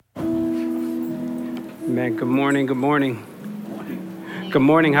Man, good morning, good morning. Good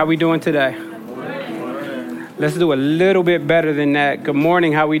morning, how we doing today? Let's do a little bit better than that. Good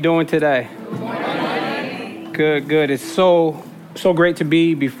morning, how we doing today? Good. It's so great to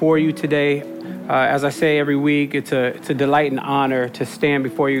be before you today. As I say every week, it's a delight and honor to stand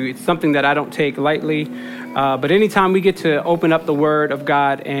before you. It's something that I don't take lightly. But anytime we get to open up the Word of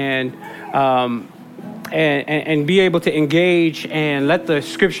God and be able to engage and let the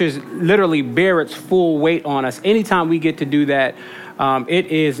Scriptures literally bear its full weight on us, anytime we get to do that, it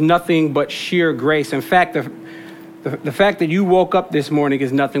is nothing but sheer grace. In fact, the fact that you woke up this morning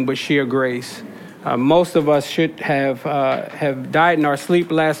is nothing but sheer grace. Most of us should have died in our sleep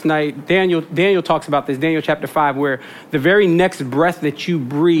last night. Daniel talks about this, Daniel chapter 5, where the very next breath that you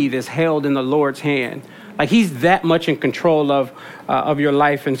breathe is held in the Lord's hand. Like he's that much in control of your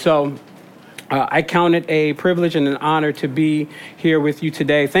life. And so I count it a privilege and an honor to be here with you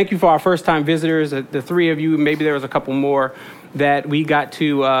today. Thank you for our first-time visitors, the three of you. Maybe there was a couple more that we got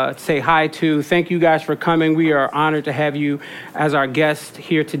to say hi to. Thank you guys for coming. We are honored to have you as our guest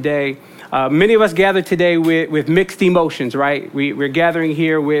here today. Many of us gathered today with mixed emotions, right? We're gathering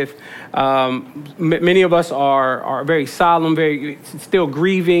here with, many of us are very solemn, very still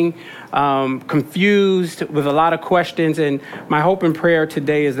grieving, confused with a lot of questions. And my hope and prayer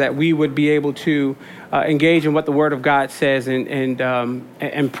today is that we would be able to engage in what the Word of God says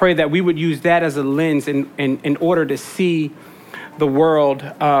and pray that we would use that as a lens in order to see the world.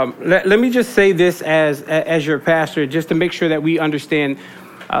 Let me just say this as your pastor, just to make sure that we understand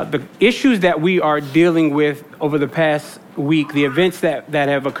the issues that we are dealing with over the past week, the events that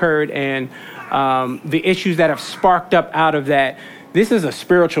have occurred, and the issues that have sparked up out of that. This is a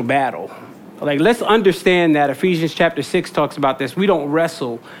spiritual battle. Like, let's understand that Ephesians chapter 6 talks about this. We don't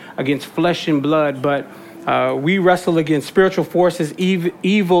wrestle against flesh and blood, but we wrestle against spiritual forces,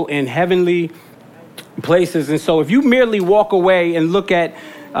 evil in heavenly places. And so if you merely walk away and look at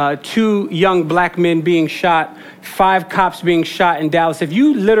 2 young black men being shot, 5 cops being shot in Dallas, if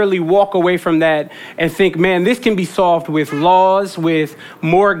you literally walk away from that and think, man, this can be solved with laws, with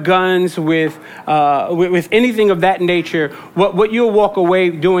more guns, with anything of that nature, what you'll walk away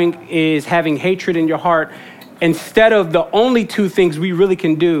doing is having hatred in your heart. Instead of the only 2 things we really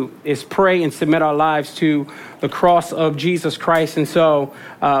can do is pray and submit our lives to the cross of Jesus Christ. And so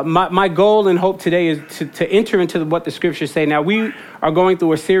my goal and hope today is to enter into what the Scriptures say. Now, we are going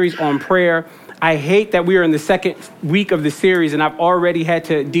through a series on prayer. I hate that we are in the second week of the series and I've already had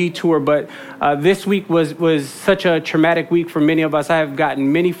to detour, but this week was such a traumatic week for many of us. I have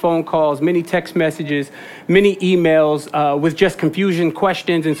gotten many phone calls, many text messages, many emails with just confusion,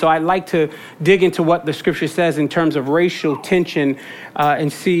 questions. And so I'd like to dig into what the Scripture says in terms of racial tension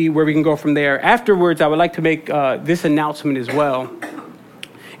and see where we can go from there. Afterwards, I would like to make this announcement as well.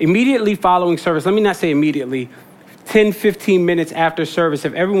 Immediately following service, let me not say immediately, 10, 15 minutes after service,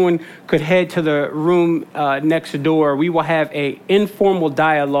 if everyone could head to the room next door, we will have an informal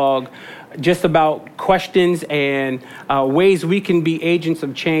dialogue just about questions and ways we can be agents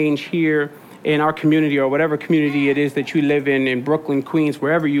of change here in our community or whatever community it is that you live in Brooklyn, Queens,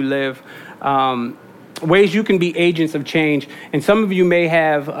 wherever you live. Ways you can be agents of change. And some of you may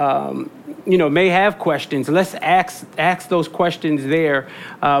have questions. Let's ask those questions there.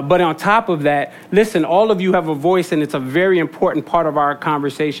 But on top of that, listen, all of you have a voice, and it's a very important part of our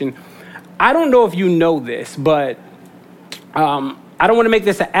conversation. I don't know if you know this, but I don't want to make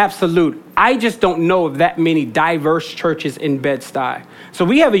this an absolute. I just don't know of that many diverse churches in Bed-Stuy. So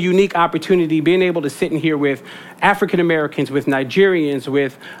we have a unique opportunity being able to sit in here with African Americans, with Nigerians,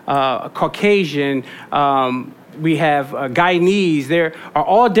 with Caucasian, we have Guyanese. There are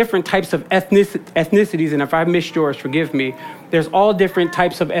all different types of ethnicities. And if I missed yours, forgive me. There's all different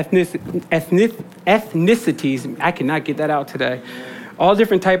types of ethnicities. I cannot get that out today. All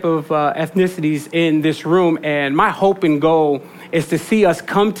different type of ethnicities in this room. And my hope and goal is to see us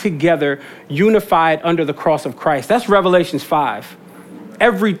come together, unified under the cross of Christ. That's Revelations 5.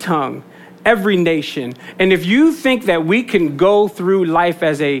 Every tongue, every nation. And if you think that we can go through life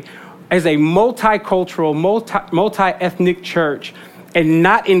as a multicultural, multi-ethnic church and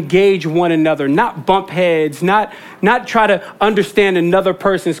not engage one another, not bump heads, not try to understand another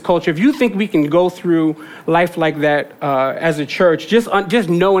person's culture. If you think we can go through life like that as a church, just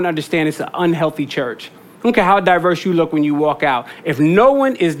know and understand it's an unhealthy church. I don't care how diverse you look when you walk out. If no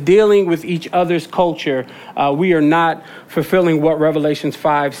one is dealing with each other's culture, we are not fulfilling what Revelations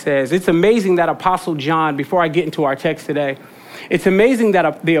 5 says. It's amazing that Apostle John, before I get into our text today, it's amazing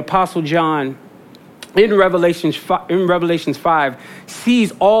that the Apostle John in Revelations 5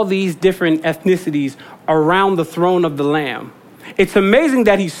 sees all these different ethnicities around the throne of the Lamb. It's amazing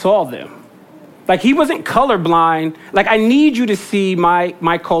that he saw them. Like he wasn't colorblind. Like I need you to see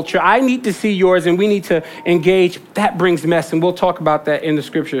my culture. I need to see yours, and we need to engage. That brings mess, and we'll talk about that in the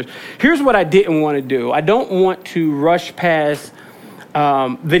scriptures. Here's what I didn't want to do. I don't want to rush past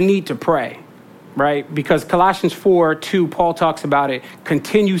the need to pray, right? Because Colossians 4:2, Paul talks about it.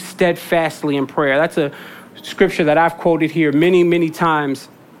 Continue steadfastly in prayer. That's a scripture that I've quoted here many, many times.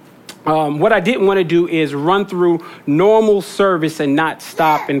 What I didn't want to do is run through normal service and not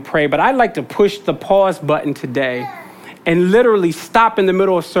stop and pray. But I'd like to push the pause button today and literally stop in the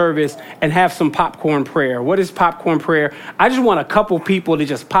middle of service and have some popcorn prayer. What is popcorn prayer? I just want a couple people to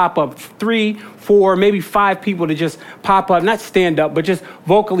just pop up, 3, 4, maybe 5 people to just pop up, not stand up, but just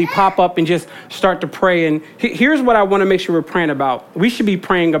vocally pop up and just start to pray. And here's what I want to make sure we're praying about. We should be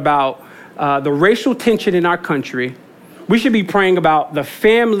praying about the racial tension in our country. We should be praying about the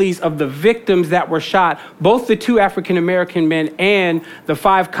families of the victims that were shot, both the 2 African-American men and the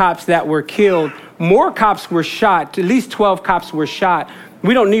 5 cops that were killed. More cops were shot. At least 12 cops were shot.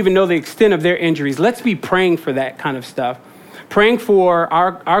 We don't even know the extent of their injuries. Let's be praying for that kind of stuff. Praying for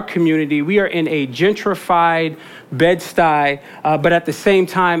our community. We are in a gentrified Bed-Stuy, but at the same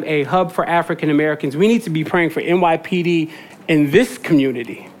time, a hub for African-Americans. We need to be praying for NYPD in this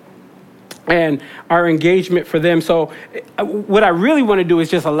community and our engagement for them. So what I really want to do is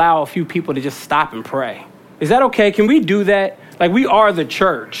just allow a few people to just stop and pray. Is that okay? Can we do that? Like, we are the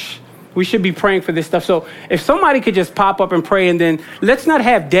church. We should be praying for this stuff. So if somebody could just pop up and pray, and then let's not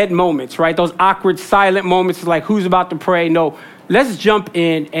have dead moments, right? Those awkward, silent moments like who's about to pray. No, let's jump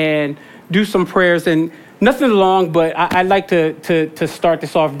in and do some prayers. And nothing long, but I'd like to start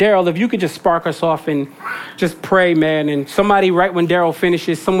this off. Daryl, if you could just spark us off and just pray, man. And somebody, right when Daryl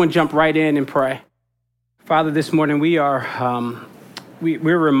finishes, someone jump right in and pray. Father, this morning we are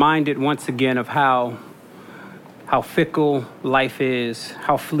we're reminded once again of how fickle life is,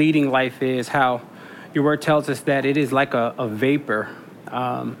 how fleeting life is, how your word tells us that it is like a vapor.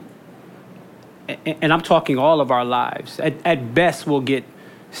 And I'm talking all of our lives. At best, we'll get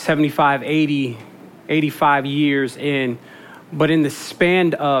 75, 80, 85 years in, but in the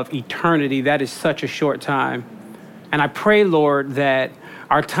span of eternity, that is such a short time. And I pray, Lord, that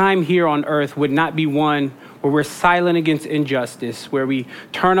our time here on earth would not be one where we're silent against injustice, where we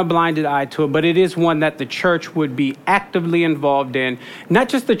turn a blinded eye to it, but it is one that the church would be actively involved in, not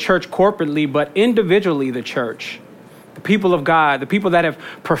just the church corporately, but individually the church. The people of God, the people that have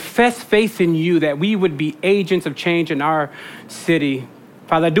professed faith in you, that we would be agents of change in our city.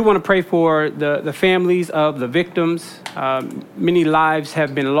 Father, I do want to pray for the families of the victims. Many lives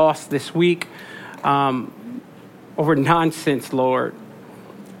have been lost this week over nonsense, Lord.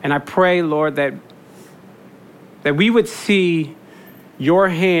 And I pray, Lord, that we would see your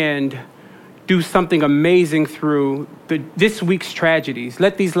hand do something amazing through this week's tragedies.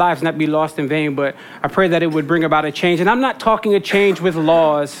 Let these lives not be lost in vain, but I pray that it would bring about a change. And I'm not talking a change with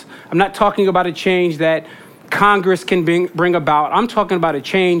laws. I'm not talking about a change that Congress can bring about. I'm talking about a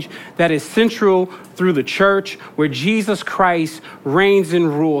change that is central through the church, where Jesus Christ reigns and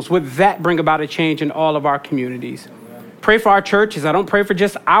rules. Would that bring about a change in all of our communities? Pray for our churches. I don't pray for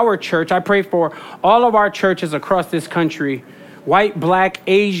just our church. I pray for all of our churches across this country, white, black,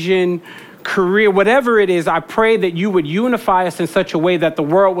 Asian, Korean, whatever it is. I pray that you would unify us in such a way that the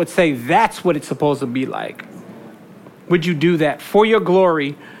world would say that's what it's supposed to be like. Would you do that for your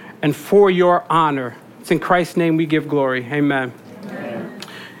glory and for your honor? It's in Christ's name we give glory. Amen.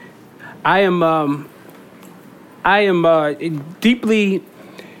 Amen. I am deeply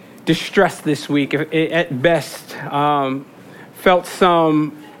distressed this week, at best. Felt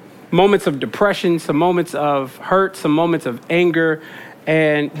some moments of depression, some moments of hurt, some moments of anger.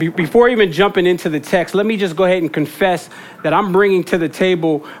 And before even jumping into the text, let me just go ahead and confess that I'm bringing to the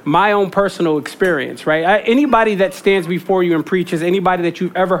table my own personal experience, right? Anybody that stands before you and preaches, anybody that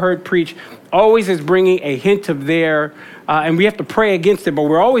you've ever heard preach, always is bringing a hint of their, and we have to pray against it, but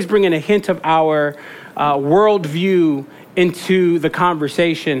we're always bringing a hint of our worldview into the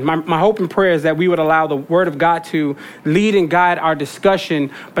conversation. My hope and prayer is that we would allow the Word of God to lead and guide our discussion.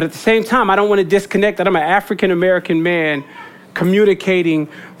 But at the same time, I don't want to disconnect that I'm an African-American man communicating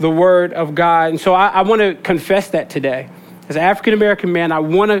the Word of God. And so I want to confess that today. As an African-American man, I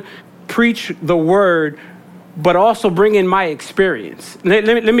want to preach the Word, but also bring in my experience.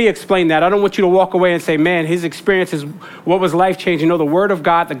 Let me explain that. I don't want you to walk away and say, man, his experience is what was life-changing. No, the Word of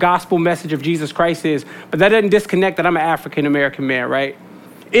God, the gospel message of Jesus Christ is, but that doesn't disconnect that I'm an African-American man, right?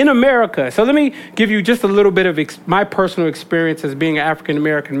 In America. So let me give you just a little bit of my personal experience as being an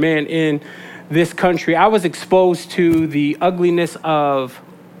African-American man in this country. I was exposed to the ugliness of,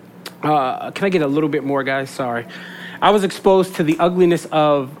 can I get a little bit more, guys? Sorry. I was exposed to the ugliness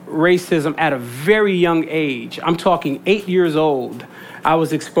of racism at a very young age. I'm talking 8 years old. I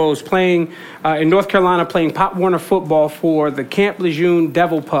was exposed playing in North Carolina, playing Pop Warner football for the Camp Lejeune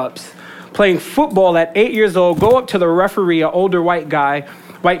Devil Pups. Playing football at 8 years old, go up to the referee, an older white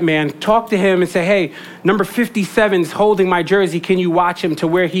man, talk to him and say, hey, number 57's holding my jersey. Can you watch him? To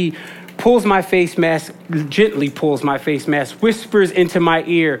where he pulls my face mask, gently pulls my face mask, whispers into my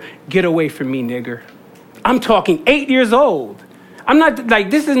ear, get away from me, nigger. I'm talking 8 years old. I'm not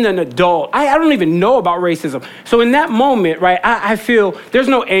like, this isn't an adult. I don't even know about racism. So in that moment, right, I feel there's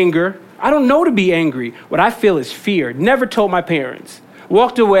no anger. I don't know to be angry. What I feel is fear. Never told my parents.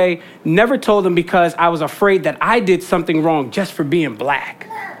 Walked away, never told them because I was afraid that I did something wrong just for being black.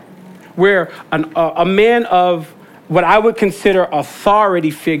 Where a man of what I would consider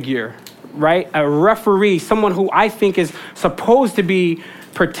authority figure, right, a referee, someone who I think is supposed to be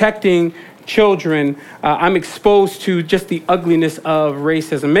protecting children, I'm exposed to just the ugliness of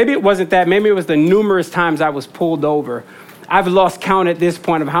racism. Maybe it wasn't that. Maybe it was the numerous times I was pulled over. I've lost count at this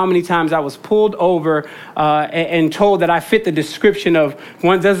point of how many times I was pulled over and told that I fit the description of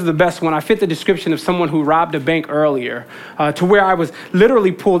one. This is the best one. I fit the description of someone who robbed a bank earlier, to where I was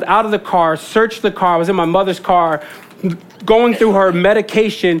literally pulled out of the car, searched the car. I was in my mother's car, going through her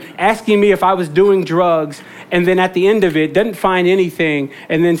medication, asking me if I was doing drugs, and then at the end of it, didn't find anything,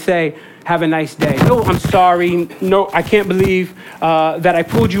 and then say, have a nice day. No, I'm sorry. No, I can't believe that I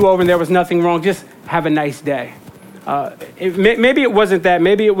pulled you over and there was nothing wrong. Just have a nice day. Maybe it wasn't that.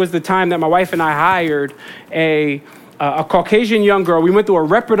 Maybe it was the time that my wife and I hired a Caucasian young girl. We went through a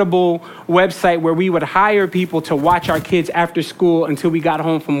reputable website where we would hire people to watch our kids after school until we got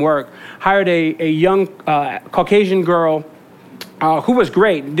home from work. Hired a young Caucasian girl who was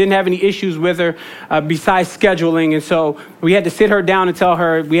great, didn't have any issues with her besides scheduling. And so we had to sit her down and tell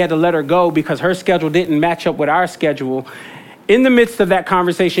her we had to let her go because her schedule didn't match up with our schedule. In the midst of that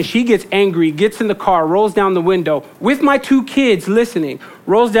conversation, she gets angry, gets in the car, rolls down the window with my two kids listening,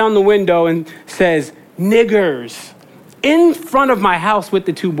 rolls down the window and says, niggers, in front of my house with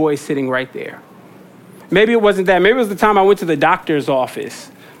the two boys sitting right there. Maybe it wasn't that. Maybe it was the time I went to the doctor's office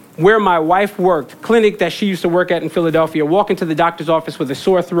where my wife worked, clinic that she used to work at in Philadelphia, walk into the doctor's office with a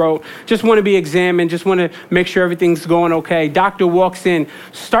sore throat, just want to be examined, just want to make sure everything's going okay. Doctor walks in,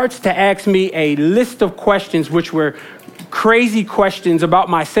 starts to ask me a list of questions, which were crazy questions about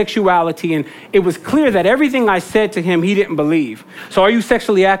my sexuality, and it was clear that everything I said to him, he didn't believe. So, are you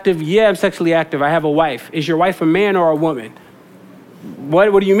sexually active? Yeah, I'm sexually active. I have a wife. Is your wife a man or a woman?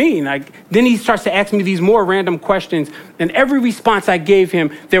 What do you mean? Then he starts to ask me these more random questions, and every response I gave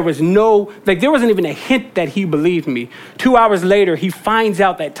him, there wasn't even a hint that he believed me. 2 hours later, he finds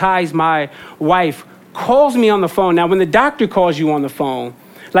out that Ty's my wife, calls me on the phone. Now, when the doctor calls you on the phone,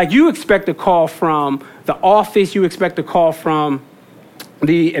 like you expect a call from the office, you expect a call from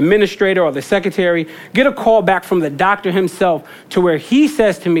the administrator or the secretary, get a call back from the doctor himself to where he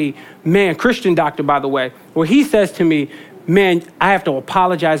says to me, man, Christian doctor, by the way, where he says to me, man, I have to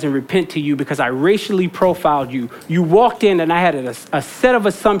apologize and repent to you because I racially profiled you. You walked in and I had a set of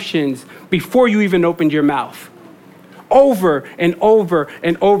assumptions before you even opened your mouth. Over and over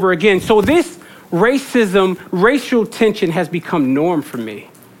and over again. So this racism, racial tension has become norm for me.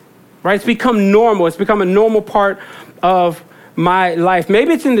 Right? It's become normal. It's become a normal part of my life.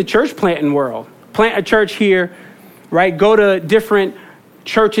 Maybe it's in the church planting world. Plant a church here, right? Go to different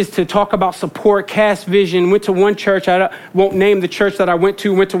churches to talk about support, cast vision. Went to one church. I won't name the church that I went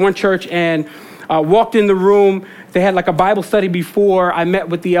to. Went to one church and walked in the room. They had like a Bible study before. I met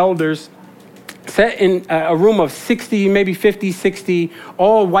with the elders. Sat in a room of 60, maybe 50, 60,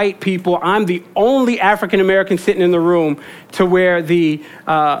 all white people. I'm the only African-American sitting in the room to where the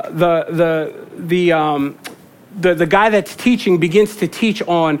guy that's teaching begins to teach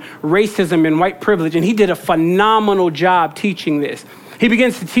on racism and white privilege. And he did a phenomenal job teaching this. He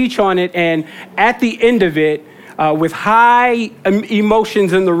begins to teach on it. And at the end of it, with high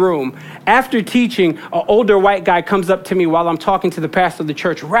emotions in the room, after teaching, an older white guy comes up to me while I'm talking to the pastor of the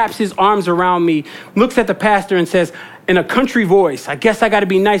church, wraps his arms around me, looks at the pastor and says, in a country voice, I guess I got to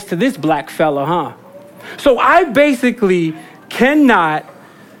be nice to this black fella, huh? So I basically cannot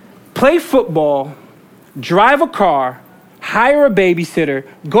play football, drive a car, hire a babysitter,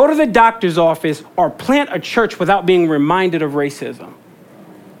 go to the doctor's office, or plant a church without being reminded of racism.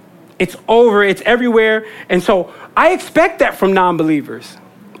 It's over, it's everywhere. And so I expect that from non-believers,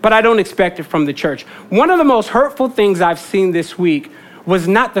 but I don't expect it from the church. One of the most hurtful things I've seen this week was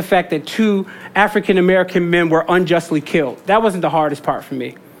not the fact that 2 African-American men were unjustly killed. That wasn't the hardest part for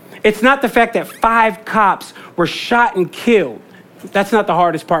me. It's not the fact that 5 cops were shot and killed. That's not the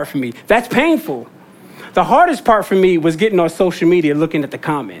hardest part for me. That's painful. The hardest part for me was getting on social media, looking at the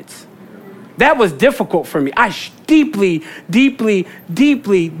comments. That was difficult for me. I deeply, deeply,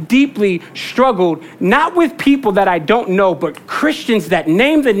 deeply, deeply struggled, not with people that I don't know, but Christians that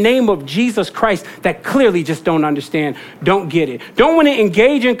name the name of Jesus Christ that clearly just don't understand, don't get it, don't want to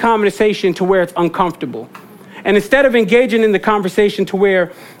engage in conversation to where it's uncomfortable. And instead of engaging in the conversation to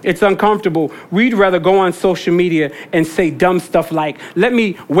where it's uncomfortable, we'd rather go on social media and say dumb stuff like, let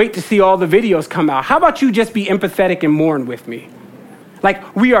me wait to see all the videos come out. How about you just be empathetic and mourn with me?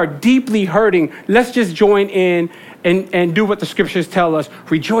 Like, we are deeply hurting. Let's just join in and do what the scriptures tell us.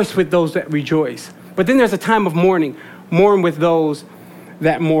 Rejoice with those that rejoice. But then there's a time of mourning. Mourn with those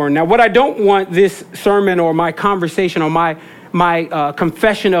that mourn. Now, what I don't want this sermon or my conversation or my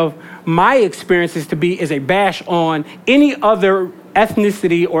confession of my experiences to be is a bash on any other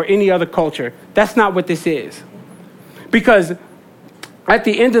ethnicity or any other culture. That's not what this is. Because at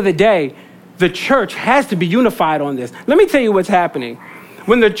the end of the day, the church has to be unified on this. Let me tell you what's happening.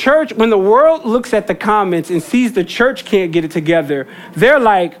 When the world looks at the comments and sees the church can't get it together, they're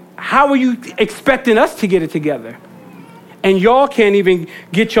like, how are you expecting us to get it together? And y'all can't even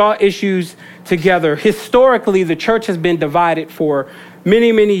get y'all issues together. Historically, the church has been divided for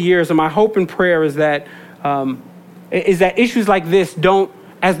many, many years. And my hope and prayer is that issues like this don't,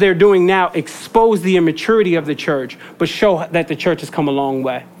 as they're doing now, expose the immaturity of the church, but show that the church has come a long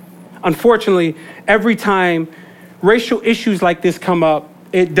way. Unfortunately, every time racial issues like this come up,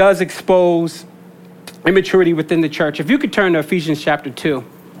 it does expose immaturity within the church. If you could turn to Ephesians chapter 2.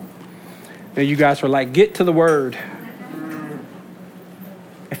 And you guys were like, get to the word.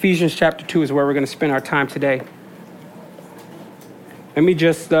 Ephesians chapter 2 is where we're going to spend our time today. Let me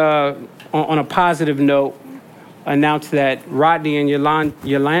just, on a positive note, announce that Rodney and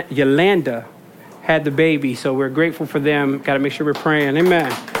Yolanda had the baby. So we're grateful for them. Got to make sure we're praying.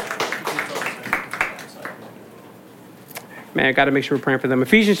 Amen. Man, got to make sure we're praying for them.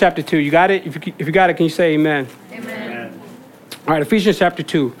 Ephesians chapter 2, you got it? If you got it, can you say amen? Amen. All right, Ephesians chapter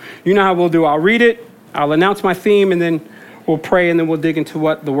 2. You know how we'll do. I'll read it, I'll announce my theme, and then we'll pray, and then we'll dig into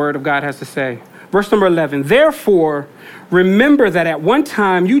what the word of God has to say. Verse number 11. Therefore, remember that at one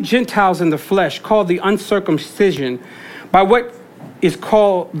time you Gentiles in the flesh, called the uncircumcision, by what is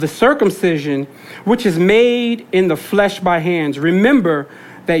called the circumcision, which is made in the flesh by hands. Remember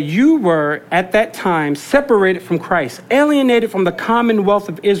that you were at that time separated from Christ, alienated from the commonwealth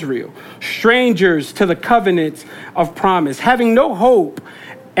of Israel, strangers to the covenants of promise, having no hope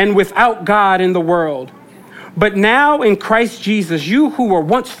and without God in the world. But now in Christ Jesus, you who were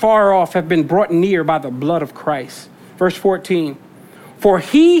once far off have been brought near by the blood of Christ. Verse 14, for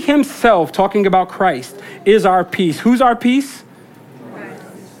he himself, talking about Christ, is our peace. Who's our peace? Christ.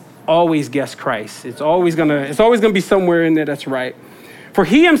 Always guess Christ. It's always gonna be somewhere in there that's right. For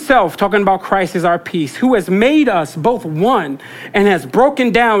he himself, talking about Christ, is our peace, who has made us both one and has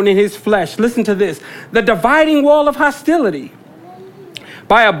broken down in his flesh, listen to this, the dividing wall of hostility,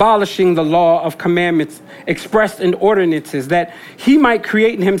 by abolishing the law of commandments expressed in ordinances, that he might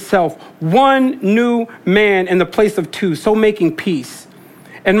create in himself one new man in the place of two, so making peace,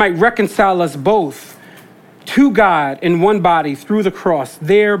 and might reconcile us both to God in one body through the cross,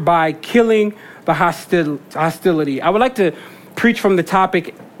 thereby killing the hostility. I would like to preach from the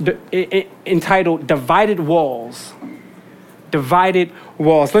topic entitled Divided Walls. Divided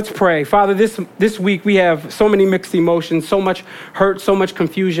walls. Let's pray. Father, this week we have so many mixed emotions, so much hurt, so much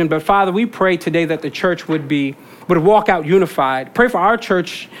confusion. But Father, we pray today that the church would walk out unified. Pray for our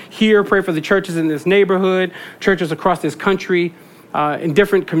church here. Pray for the churches in this neighborhood, churches across this country, in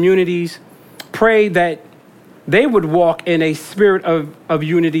different communities. Pray that they would walk in a spirit of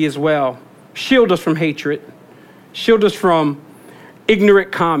unity as well. Shield us from hatred. Shield us from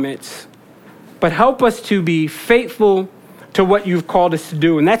ignorant comments. But help us to be faithful to what you've called us to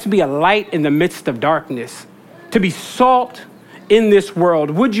do, and that's to be a light in the midst of darkness, to be salt in this world.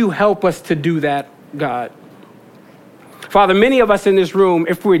 Would you help us to do that, God? Father, many of us in this room,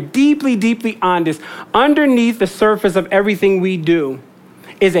 if we're deeply, deeply honest, underneath the surface of everything we do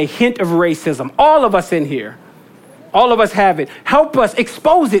is a hint of racism. All of us in here, all of us have it. Help us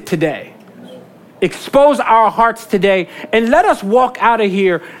expose it today. Expose our hearts today and let us walk out of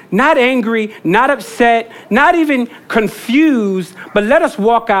here not angry, not upset, not even confused, but let us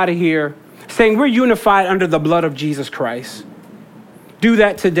walk out of here saying we're unified under the blood of Jesus Christ. Do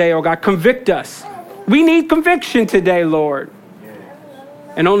that today, oh God. Convict us. We need conviction today, Lord.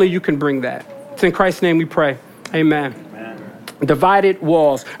 And only you can bring that. It's in Christ's name we pray. Amen. Divided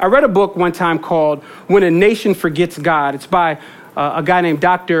walls. I read a book one time called When a Nation Forgets God. It's by a guy named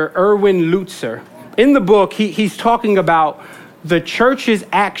Dr. Erwin Lutzer. In the book, he's talking about the church's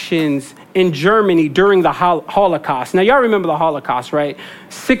actions in Germany during the Holocaust. Now, y'all remember the Holocaust, right?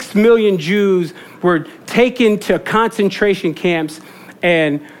 6 million Jews were taken to concentration camps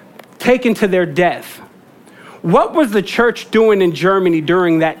and taken to their death. What was the church doing in Germany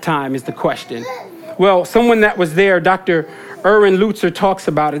during that time is the question. Well, someone that was there, Dr. Erwin Lutzer, talks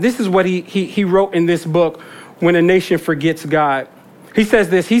about it. This is what he wrote in this book, When a Nation Forgets God. He says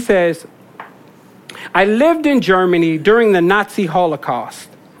this, he says, I lived in Germany during the Nazi Holocaust.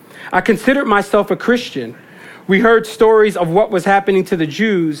 I considered myself a Christian. We heard stories of what was happening to the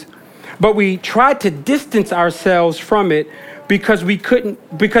Jews, but we tried to distance ourselves from it because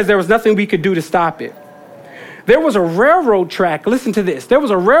there was nothing we could do to stop it. There was a railroad track, listen to this, there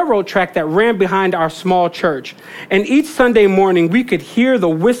was a railroad track that ran behind our small church, and each Sunday morning we could hear the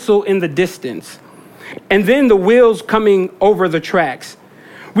whistle in the distance, and then the wheels coming over the tracks.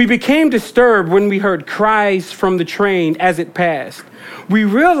 We became disturbed when we heard cries from the train as it passed. We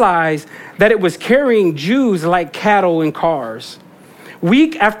realized that it was carrying Jews like cattle in cars.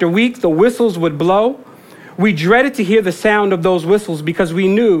 Week after week, the whistles would blow. We dreaded to hear the sound of those whistles because we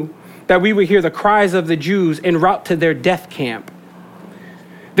knew that we would hear the cries of the Jews en route to their death camp.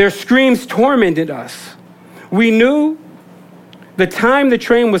 Their screams tormented us. We knew the time the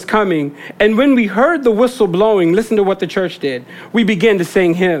train was coming, and when we heard the whistle blowing, listen to what the church did. We began to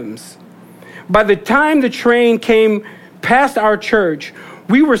sing hymns. By the time the train came past our church,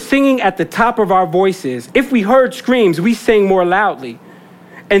 we were singing at the top of our voices. If we heard screams, we sang more loudly.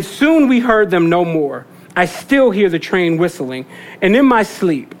 And soon we heard them no more. I still hear the train whistling, and in my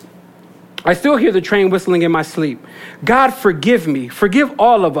sleep, I still hear the train whistling in my sleep. God, forgive me. Forgive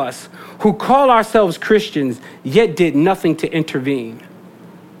all of us who call ourselves Christians, yet did nothing to intervene.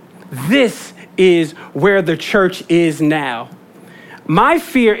 This is where the church is now. My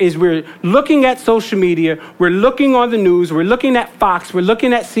fear is we're looking at social media, we're looking on the news, we're looking at Fox, we're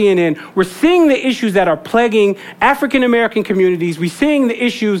looking at CNN, we're seeing the issues that are plaguing African-American communities, we're seeing the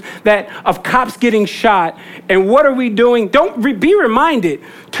issues of cops getting shot, and what are we doing? Be reminded,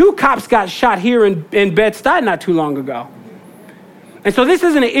 2 cops got shot here in Bed-Stuy not too long ago. And so this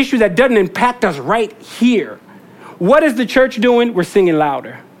isn't an issue that doesn't impact us right here. What is the church doing? We're singing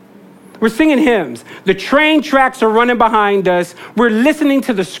louder. We're singing hymns. The train tracks are running behind us. We're listening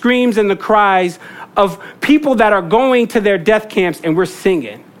to the screams and the cries of people that are going to their death camps, and we're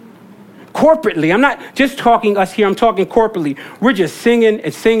singing. Corporately, I'm not just talking us here, I'm talking corporately. We're just singing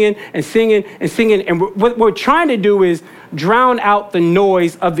and singing and singing and singing. And what we're trying to do is drown out the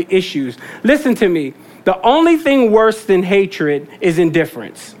noise of the issues. Listen to me. The only thing worse than hatred is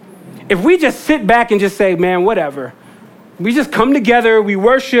indifference. If we just sit back and just say, man, whatever. We just come together, we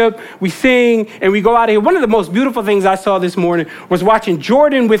worship, we sing, and we go out of here. One of the most beautiful things I saw this morning was watching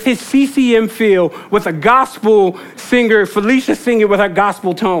Jordan with his CCM feel with a gospel singer, Felicia singing with her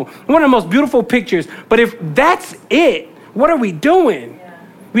gospel tone. One of the most beautiful pictures. But if that's it, what are we doing? Yeah.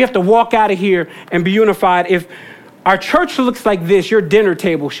 We have to walk out of here and be unified. If our church looks like this, your dinner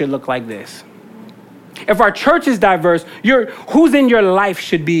table should look like this. If our church is diverse, who's in your life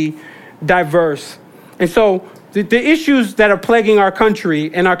should be diverse. And so the issues that are plaguing our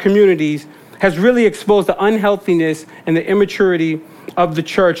country and our communities has really exposed the unhealthiness and the immaturity of the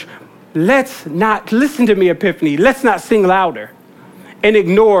church. Let's not, listen to me, Epiphany, let's not sing louder and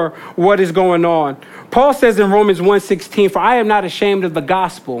ignore what is going on. Paul says in Romans 1:16, for I am not ashamed of the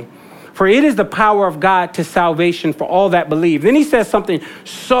gospel, for it is the power of God to salvation for all that believe. Then he says something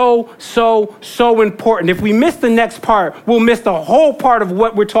so important. If we miss the next part, we'll miss the whole part of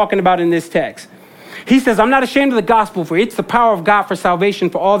what we're talking about in this text. He says, I'm not ashamed of the gospel, for it's the power of God for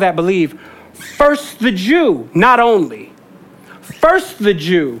salvation for all that believe. First the Jew, not only. First the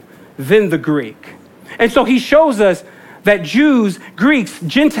Jew, then the Greek. And so he shows us that Jews, Greeks,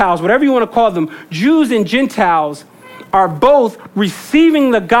 Gentiles, whatever you want to call them, Jews and Gentiles are both receiving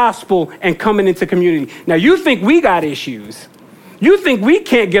the gospel and coming into community. Now, you think we got issues. You think we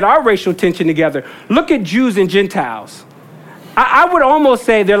can't get our racial tension together. Look at Jews and Gentiles. I would almost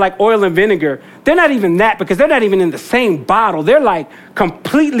say they're like oil and vinegar. They're not even that because they're not even in the same bottle. They're like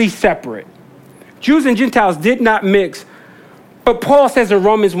completely separate. Jews and Gentiles did not mix. But Paul says in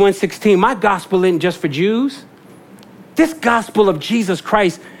Romans 1:16, my gospel isn't just for Jews. This gospel of Jesus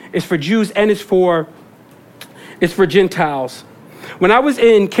Christ is for Jews and it's for Gentiles. When I was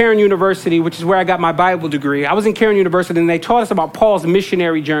in Cairn University, which is where I got my Bible degree, I was in Cairn University and they taught us about Paul's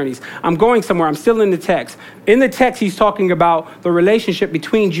missionary journeys. I'm going somewhere. I'm still in the text. In the text, he's talking about the relationship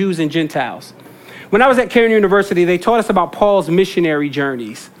between Jews and Gentiles. When I was at Cairn University, they taught us about Paul's missionary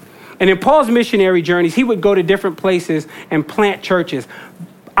journeys. And in Paul's missionary journeys, he would go to different places and plant churches.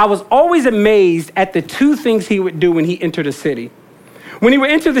 I was always amazed at the 2 things he would do when he entered a city. When he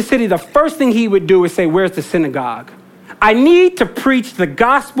would enter the city, the first thing he would do is say, where's the synagogue? I need to preach the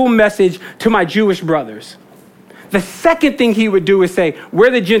gospel message to my Jewish brothers. The second thing he would do is say, where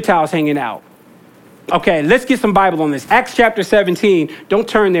are the Gentiles hanging out? Okay, let's get some Bible on this. Acts chapter 17, don't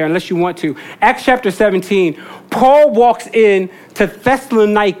turn there unless you want to. Acts chapter 17, Paul walks in to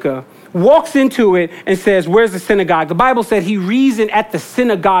Thessalonica, walks into it and says, where's the synagogue? The Bible said he reasoned at the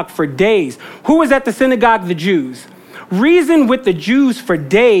synagogue for days. Who was at the synagogue? The Jews. Reasoned with the Jews for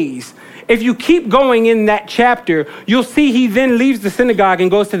days. If you keep going in that chapter, you'll see he then leaves the synagogue and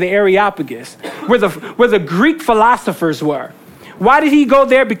goes to the Areopagus, where the Greek philosophers were. Why did he go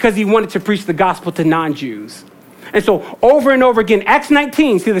there? Because he wanted to preach the gospel to non-Jews. And so over and over again, Acts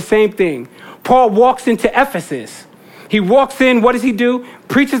 19, see the same thing. Paul walks into Ephesus. He walks in, what does he do?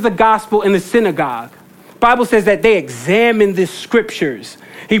 Preaches the gospel in the synagogue. The Bible says that they examine the scriptures.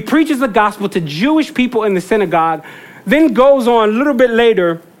 He preaches the gospel to Jewish people in the synagogue, then goes on a little bit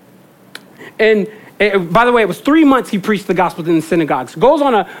later. And by the way, it was 3 months he preached the gospel in the synagogues. Goes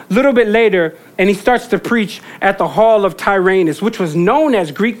on a little bit later, and he starts to preach at the Hall of Tyrannus, which was known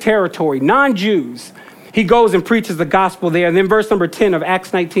as Greek territory, non-Jews. He goes and preaches the gospel there. And then verse number 10 of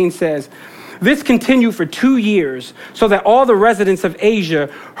Acts 19 says, this continued for 2 years, so that all the residents of Asia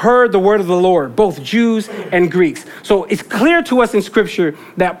heard the word of the Lord, both Jews and Greeks. So it's clear to us in Scripture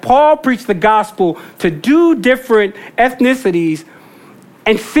that Paul preached the gospel to different ethnicities,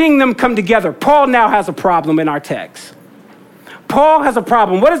 and seeing them come together. Paul now has a problem in our text. Paul has a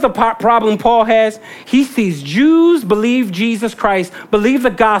problem. What is the problem Paul has? He sees Jews believe Jesus Christ, believe the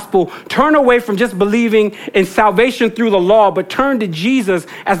gospel, turn away from just believing in salvation through the law, but turn to Jesus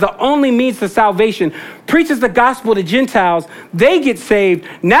as the only means to salvation, preaches the gospel to Gentiles. They get saved.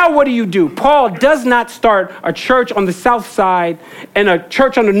 Now what do? Paul does not start a church on the south side and a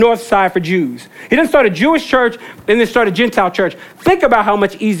church on the north side for Jews. He doesn't start a Jewish church and then start a Gentile church. Think about how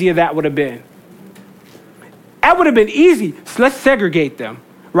much easier that would have been. That would have been easy. So let's segregate them,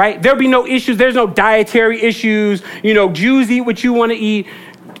 right? There'll be no issues. There's no dietary issues. Jews eat what you want to eat.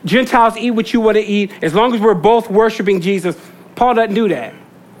 Gentiles eat what you want to eat. As long as we're both worshiping Jesus. Paul doesn't do that.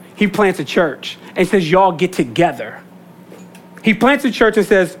 He plants a church and says, y'all get together. He plants a church and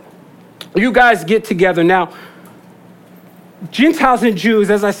says, you guys get together. Now, Gentiles and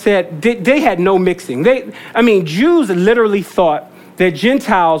Jews, as I said, they had no mixing. Jews literally thought that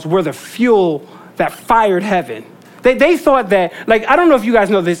Gentiles were the fuel that fired heaven. They thought that, I don't know if you guys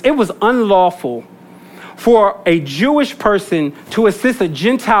know this, it was unlawful for a Jewish person to assist a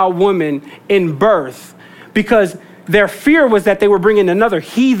Gentile woman in birth because their fear was that they were bringing another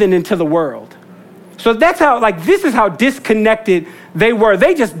heathen into the world. So that's how, this is how disconnected they were.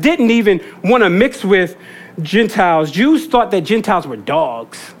 They just didn't even want to mix with Gentiles. Jews thought that Gentiles were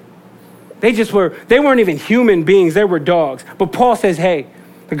dogs. They weren't even human beings. They were dogs. But Paul says, hey,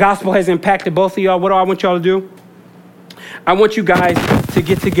 the gospel has impacted both of y'all. What do I want y'all to do? I want you guys to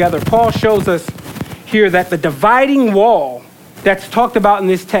get together. Paul shows us here that the dividing wall that's talked about in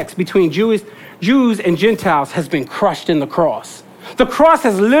this text between Jews and Gentiles has been crushed in the cross. The cross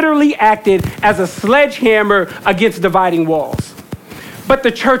has literally acted as a sledgehammer against dividing walls. But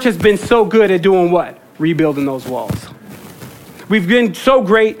the church has been so good at doing what? Rebuilding those walls. We've been so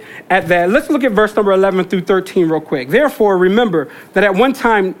great at that. Let's look at verse number 11 through 13 real quick. Therefore, remember that at one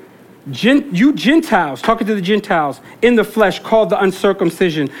time, you Gentiles, talking to the Gentiles, in the flesh, called the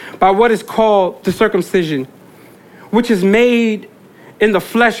uncircumcision by what is called the circumcision, which is made in the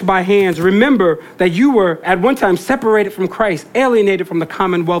flesh by hands. Remember that you were at one time separated from Christ, alienated from the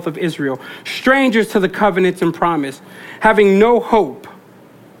commonwealth of Israel, strangers to the covenants and promise, having no hope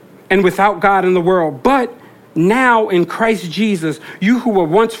and without God in the world. But now in Christ Jesus, you who were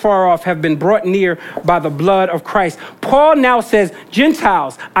once far off have been brought near by the blood of Christ. Paul now says,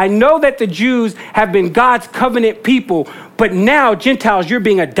 Gentiles, I know that the Jews have been God's covenant people, but now Gentiles, you're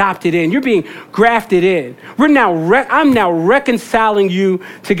being adopted in. You're being grafted in. I'm now reconciling you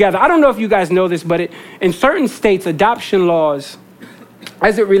together. I don't know if you guys know this, but in certain states, adoption laws,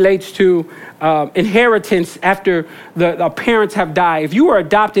 as it relates to inheritance after the parents have died, if you were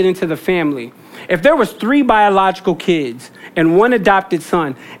adopted into the family, if there was 3 biological kids and 1 adopted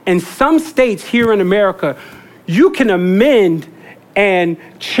son, in some states here in America, you can amend and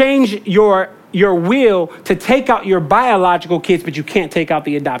change your will to take out your biological kids, but you can't take out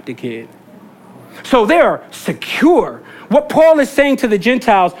the adopted kid. So they're secure. What Paul is saying to the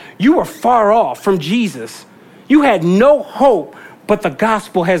Gentiles, you were far off from Jesus. You had no hope, but the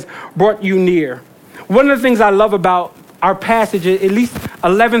gospel has brought you near. One of the things I love about our passage, at least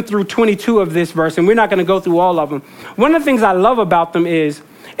 11 through 22 of this verse, and we're not going to go through all of them. One of the things I love about them is,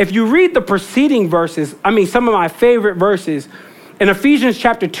 if you read the preceding verses, some of my favorite verses, In Ephesians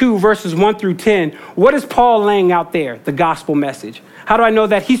chapter 2, verses 1 through 10, what is Paul laying out there? The gospel message. How do I know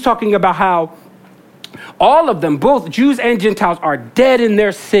that? He's talking about how all of them, both Jews and Gentiles, are dead in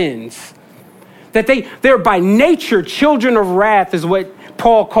their sins. That they're by nature children of wrath is what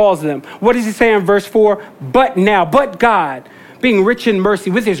Paul calls them. What does he say in verse 4? But God, being rich in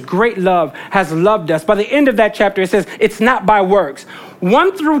mercy, with his great love, has loved us. By the end of that chapter, it says, it's not by works.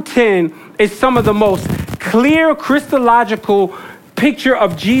 1 through 10 is some of the most clear, Christological picture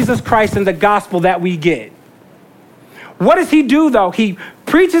of Jesus Christ and the gospel that we get. What does he do, though? He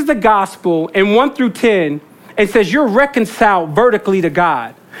preaches the gospel in 1 through 10 and says, you're reconciled vertically to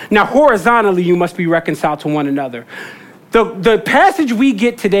God. Now, horizontally, you must be reconciled to one another. The passage we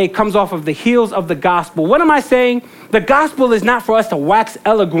get today comes off of the heels of the gospel. What am I saying? The gospel is not for us to wax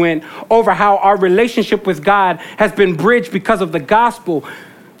eloquent over how our relationship with God has been bridged because of the gospel.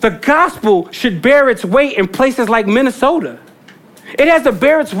 The gospel should bear its weight in places like Minnesota. It has to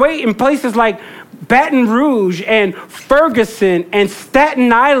bear its weight in places like Baton Rouge and Ferguson and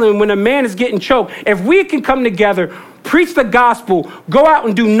Staten Island when a man is getting choked. If we can come together, preach the gospel, go out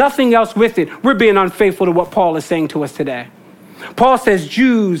and do nothing else with it, we're being unfaithful to what Paul is saying to us today. Paul says,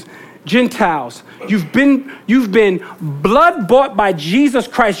 Jews, Gentiles, you've been blood bought by Jesus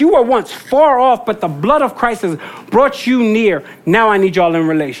Christ. You were once far off, but the blood of Christ has brought you near. Now I need y'all in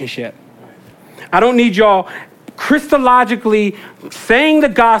relationship. I don't need y'all Christologically saying the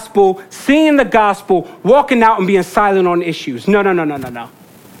gospel, singing the gospel, walking out and being silent on issues. No.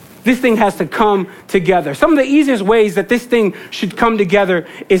 This thing has to come together. Some of the easiest ways that this thing should come together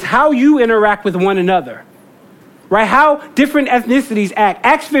is how you interact with one another, right? How different ethnicities act.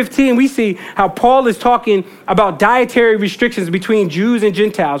 Acts 15, we see how Paul is talking about dietary restrictions between Jews and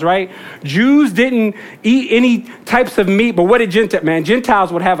Gentiles, right? Jews didn't eat any types of meat, but what did Gentiles? Man,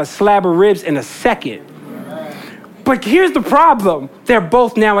 Gentiles would have a slab of ribs in a second. But here's the problem. They're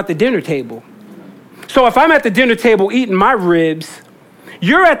both now at the dinner table. So if I'm at the dinner table eating my ribs,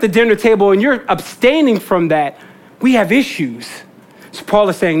 you're at the dinner table and you're abstaining from that, we have issues. So Paul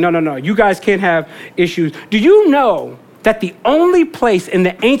is saying, no, you guys can't have issues. Do you know that the only place in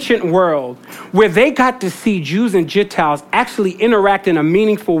the ancient world where they got to see Jews and Gentiles actually interact in a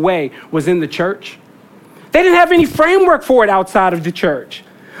meaningful way was in the church? They didn't have any framework for it outside of the church.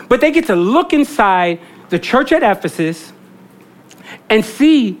 But they get to look inside the church at Ephesus and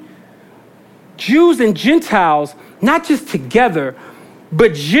see Jews and Gentiles not just together,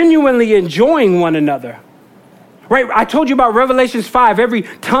 but genuinely enjoying one another. Right? I told you about Revelations 5, every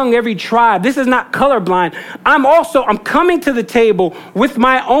tongue, every tribe. This is not colorblind. I'm coming to the table with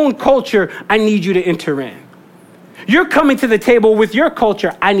my own culture. I need you to enter in. You're coming to the table with your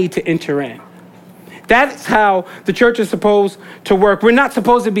culture. I need to enter in. That's how the church is supposed to work. We're not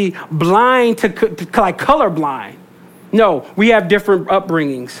supposed to be blind to like colorblind. No, we have different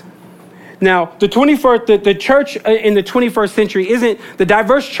upbringings. Now, the church in the 21st century the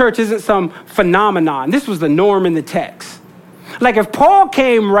diverse church isn't some phenomenon. This was the norm in the text. Like if Paul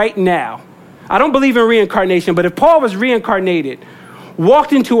came right now, I don't believe in reincarnation, but if Paul was reincarnated,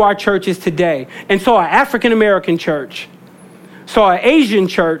 walked into our churches today and saw an African-American church, saw an Asian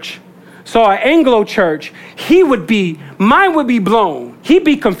church, saw an Anglo church, mine would be blown. He'd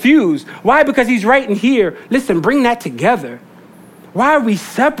be confused. Why? Because he's right in here. Listen, bring that together. Why are we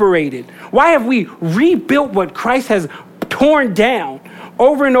separated? Why have we rebuilt what Christ has torn down?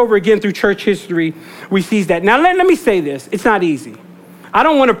 Over and over again through church history, we see that. Now, let me say this. It's not easy. I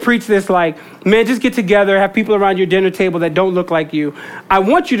don't want to preach this like, man, just get together, have people around your dinner table that don't look like you. I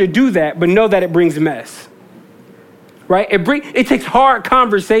want you to do that, but know that it brings mess. Right? It takes hard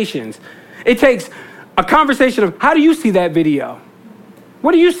conversations. It takes a conversation of, how do you see that video?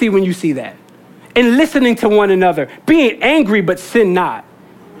 What do you see when you see that? And listening to one another, being angry but sin not.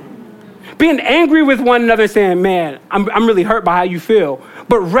 Being angry with one another, saying, man, I'm really hurt by how you feel,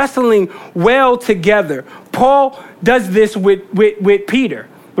 but wrestling well together. Paul does this with Peter,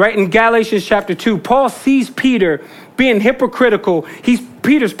 right? In Galatians chapter 2, Paul sees Peter being hypocritical.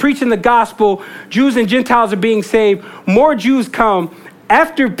 Peter's preaching the gospel. Jews and Gentiles are being saved. More Jews come.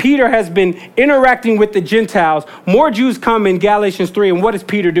 After Peter has been interacting with the Gentiles, more Jews come in Galatians 3. And what does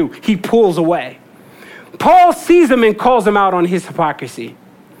Peter do? He pulls away. Paul sees him and calls him out on his hypocrisy.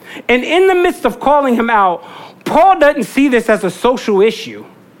 And in the midst of calling him out, Paul doesn't see this as a social issue.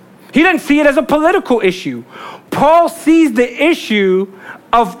 He doesn't see it as a political issue. Paul sees the issue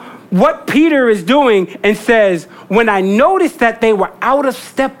of what Peter is doing and says, when I noticed that they were out of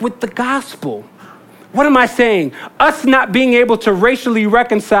step with the gospel, what am I saying? Us not being able to racially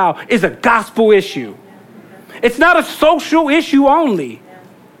reconcile is a gospel issue. It's not a social issue only.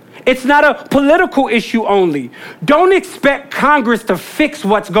 It's not a political issue only. Don't expect Congress to fix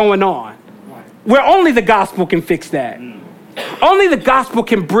what's going on, where only the gospel can fix that. Only the gospel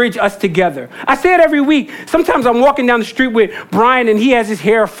can bridge us together. I say it every week. Sometimes I'm walking down the street with Brian and he has his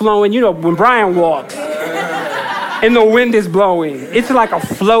hair flowing. You know, when Brian walks and the wind is blowing, it's like a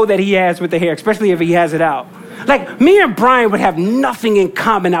flow that he has with the hair, especially if he has it out. Like, me and Brian would have nothing in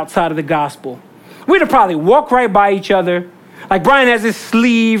common outside of the gospel. We'd have probably walk right by each other. Like, Brian has his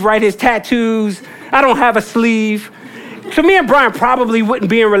sleeve, right, his tattoos. I don't have a sleeve. So me and Brian probably wouldn't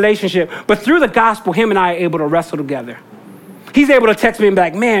be in a relationship. But through the gospel, him and I are able to wrestle together. He's able to text me and be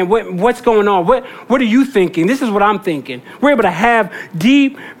like, man, what's going on? What are you thinking? This is what I'm thinking. We're able to have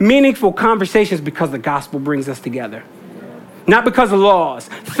deep, meaningful conversations because the gospel brings us together. Not because of laws.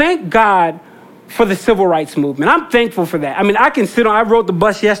 Thank God for the civil rights movement. I'm thankful for that. I mean, I rode the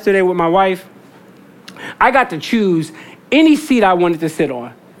bus yesterday with my wife. I got to choose any seat I wanted to sit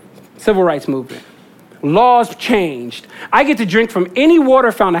on. Civil rights movement. Laws changed. I get to drink from any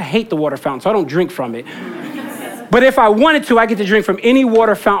water fountain. I hate the water fountain, so I don't drink from it. But if I wanted to, I get to drink from any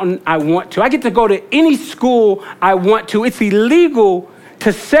water fountain I want to. I get to go to any school I want to. It's illegal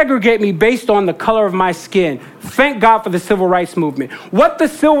to segregate me based on the color of my skin. Thank God for the civil rights movement. What the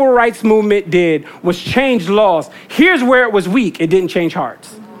civil rights movement did was change laws. Here's where it was weak. It didn't change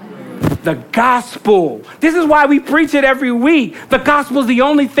hearts. The gospel. This is why we preach it every week. The gospel is the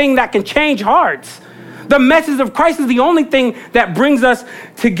only thing that can change hearts. The message of Christ is the only thing that brings us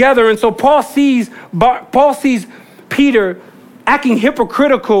together. And so Paul sees Peter acting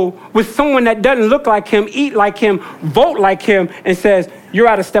hypocritical with someone that doesn't look like him, eat like him, vote like him, and says, you're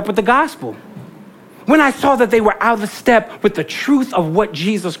out of step with the gospel. When I saw that they were out of step with the truth of what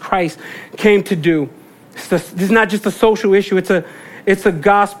Jesus Christ came to do, this is not just a social issue, it's a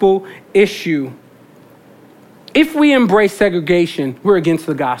gospel issue. If we embrace segregation, we're against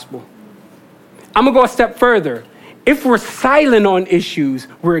the gospel. I'm going to go a step further. If we're silent on issues,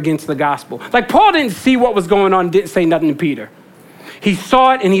 we're against the gospel. Like, Paul didn't see what was going on, didn't say nothing to Peter. He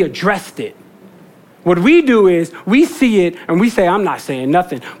saw it and he addressed it. What we do is we see it and we say, I'm not saying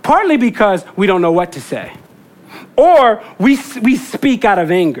nothing. Partly because we don't know what to say. Or we speak out of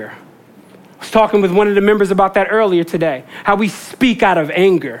anger. I was talking with one of the members about that earlier today, how we speak out of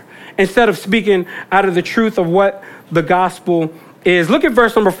anger instead of speaking out of the truth of what the gospel is. Look at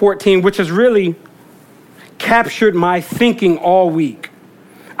verse number 14, which has really captured my thinking all week.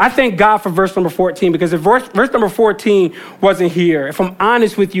 I thank God for verse number 14 because if verse number 14 wasn't here, if I'm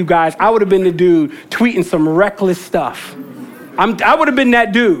honest with you guys, I would have been the dude tweeting some reckless stuff. I would have been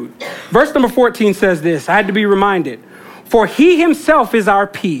that dude. Verse number 14 says this. I had to be reminded. For he himself is our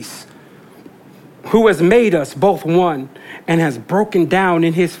peace, who has made us both one and has broken down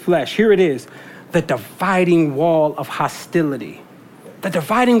in his flesh. Here it is, the dividing wall of hostility. The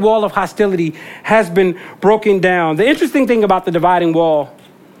dividing wall of hostility has been broken down. The interesting thing about the dividing wall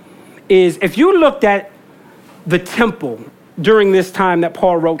is if you looked at the temple during this time that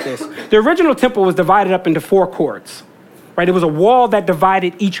Paul wrote this, the original temple was divided up into 4 courts, right? It was a wall that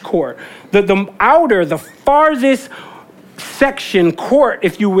divided each court. The farthest section, court,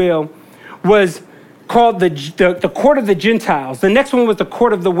 if you will, was called the court of the Gentiles. The next one was the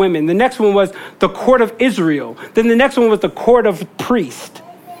court of the women. The next one was the court of Israel. Then the next one was the court of priests.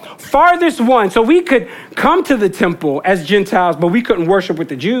 Farthest one. So we could come to the temple as Gentiles, but we couldn't worship with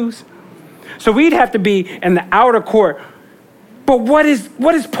the Jews. So we'd have to be in the outer court. But what is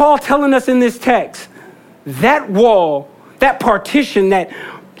Paul telling us in this text? That wall, that partition that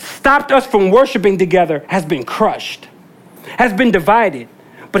stopped us from worshiping together has been crushed, has been divided.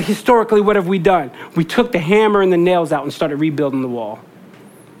 But historically, what have we done? We took the hammer and the nails out and started rebuilding the wall.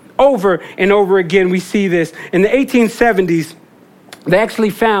 Over and over again, we see this. In the 1870s, they actually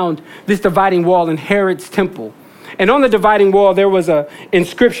found this dividing wall in Herod's temple. And on the dividing wall, there was an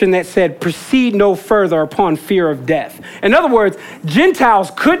inscription that said, proceed no further upon fear of death. In other words,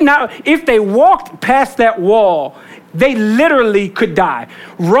 Gentiles could not, if they walked past that wall, they literally could die.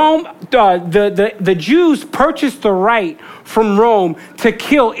 Rome, the Jews purchased the right from Rome to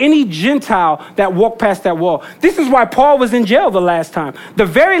kill any Gentile that walked past that wall. This is why Paul was in jail the last time. The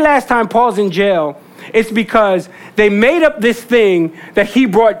very last time Paul's in jail, it's because they made up this thing that he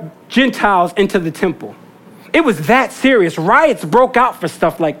brought Gentiles into the temple. It was that serious. Riots broke out for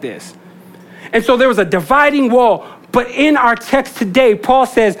stuff like this. And so there was a dividing wall. But in our text today, Paul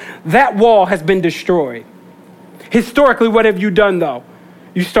says that wall has been destroyed. Historically, what have you done, though?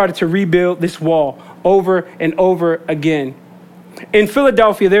 You started to rebuild this wall over and over again. In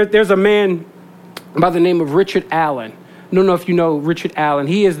Philadelphia, there's a man by the name of Richard Allen. I don't know if you know Richard Allen.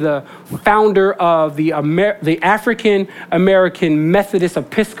 He is the founder of the African American Methodist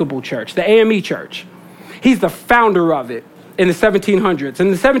Episcopal Church, the AME Church. He's the founder of it in the 1700s.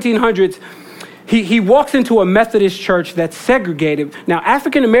 In the 1700s, he walks into a Methodist church that's segregated. Now,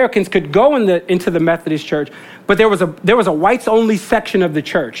 African Americans could go into the Methodist church, but there was a whites-only section of the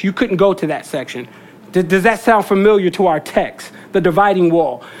church. You couldn't go to that section. Does that sound familiar to our text, the dividing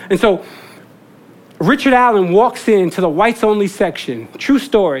wall? And so Richard Allen walks into the whites-only section. True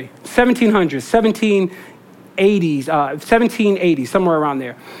story, 1700s, 1780s, somewhere around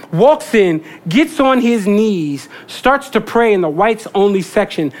there. Walks in, gets on his knees, starts to pray in the whites-only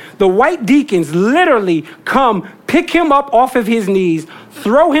section. The white deacons literally come, pick him up off of his knees,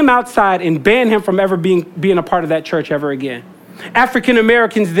 throw him outside, and ban him from ever being a part of that church ever again. African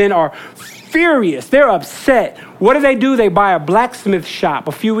Americans then are furious. They're upset. What do? They buy a blacksmith shop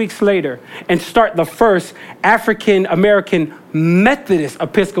a few weeks later and start the first African American Methodist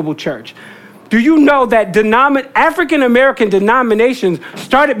Episcopal Church. Do you know that African American denominations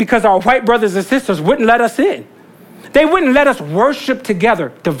started because our white brothers and sisters wouldn't let us in? They wouldn't let us worship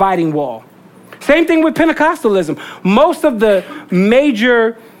together, dividing wall. Same thing with Pentecostalism. Most of the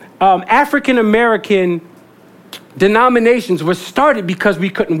major African American denominations were started because we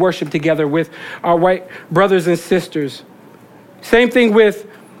couldn't worship together with our white brothers and sisters. Same thing with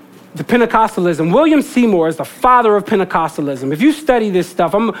the Pentecostalism. William Seymour is the father of Pentecostalism. If you study this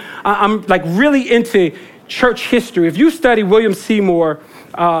stuff, I'm like really into church history. If you study William Seymour,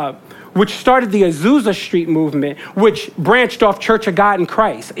 which started the Azusa Street movement, which branched off Church of God in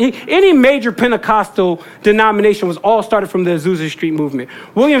Christ. Any major Pentecostal denomination was all started from the Azusa Street movement.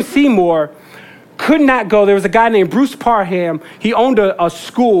 William Seymour could not go. There was a guy named Bruce Parham. He owned a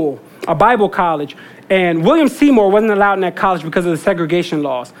school, a Bible college, and William Seymour wasn't allowed in that college because of the segregation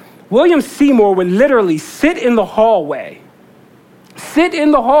laws. William Seymour would literally sit in the hallway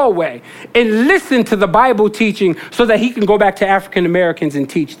and listen to the Bible teaching so that he can go back to African Americans and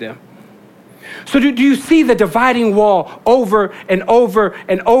teach them. So do you see the dividing wall over and over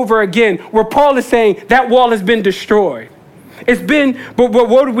and over again, where Paul is saying that wall has been destroyed? But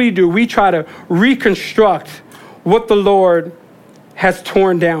what do? We try to reconstruct what the Lord has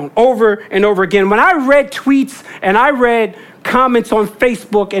torn down over and over again. When I read tweets and I read comments on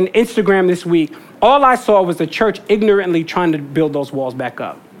Facebook and Instagram this week, all I saw was the church ignorantly trying to build those walls back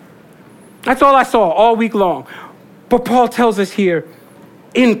up. That's all I saw all week long. But Paul tells us here,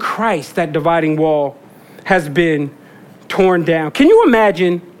 in Christ, that dividing wall has been torn down. Can you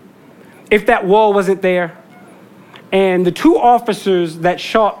imagine if that wall wasn't there? And the two officers that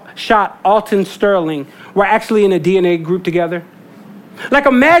shot Alton Sterling were actually in a DNA group together. Like,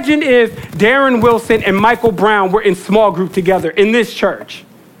 imagine if Darren Wilson and Michael Brown were in small group together in this church.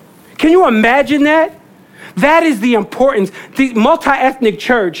 Can you imagine that? That is the importance. The multi-ethnic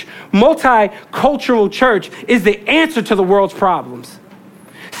church, multicultural church is the answer to the world's problems.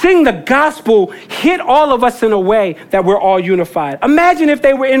 Seeing the gospel hit all of us in a way that we're all unified. Imagine if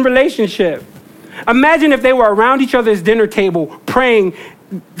they were in relationship. Imagine if they were around each other's dinner table praying.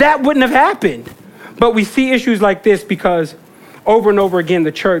 That wouldn't have happened. But we see issues like this because over and over again,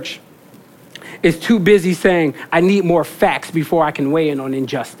 the church is too busy saying, I need more facts before I can weigh in on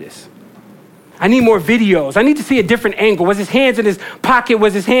injustice. I need more videos. I need to see a different angle. Was his hands in his pocket?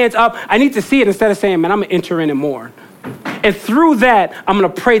 Was his hands up? I need to see it instead of saying, man, I'm going to enter in and mourn. And through that, I'm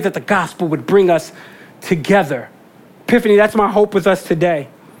going to pray that the gospel would bring us together. Epiphany, that's my hope with us today.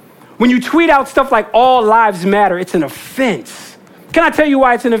 When you tweet out stuff like all lives matter, it's an offense. Can I tell you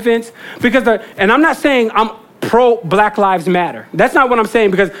why it's an offense? And I'm not saying I'm pro Black Lives Matter. That's not what I'm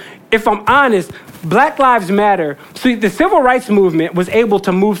saying, because if I'm honest, Black Lives Matter. See, the civil rights movement was able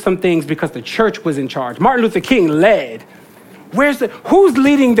to move some things because the church was in charge. Martin Luther King led. Who's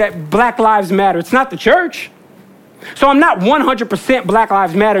leading that Black Lives Matter? It's not the church. So I'm not 100% Black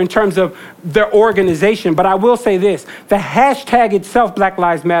Lives Matter in terms of their organization, but I will say this. The hashtag itself, Black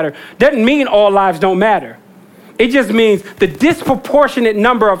Lives Matter, doesn't mean all lives don't matter. It just means the disproportionate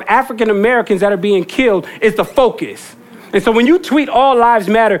number of African Americans that are being killed is the focus. And so when you tweet all lives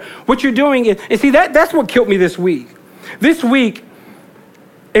matter, what you're doing is, and see, that's what killed me this week. This week,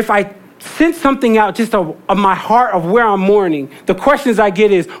 if I send something out just of my heart of where I'm mourning, the questions I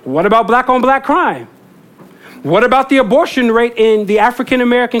get is, what about black on black crime? What about the abortion rate in the African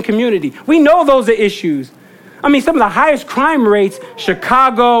American community? We know those are issues. I mean, some of the highest crime rates,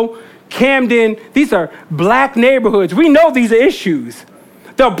 Chicago, Camden, these are black neighborhoods. We know these are issues.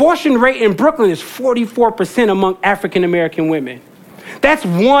 The abortion rate in Brooklyn is 44% among African American women. That's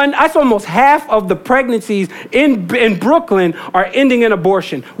almost half of the pregnancies in Brooklyn are ending in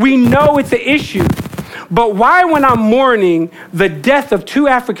abortion. We know it's an issue. But why, when I'm mourning the death of 2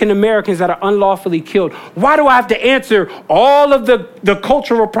 African Americans that are unlawfully killed, why do I have to answer all of the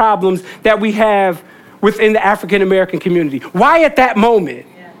cultural problems that we have within the African American community? Why at that moment?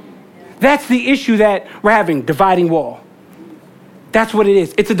 That's the issue that we're having, dividing wall. That's what it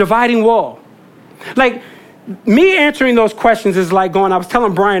is. It's a dividing wall. Like, me answering those questions is like going, I was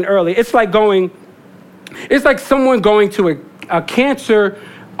telling Brian earlier, it's like someone going to a cancer,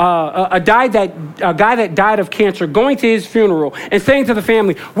 a guy that died of cancer, going to his funeral and saying to the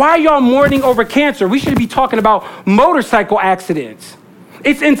family, why are y'all mourning over cancer? We should be talking about motorcycle accidents.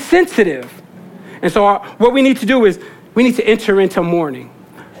 It's insensitive. And so what we need to do is we need to enter into mourning.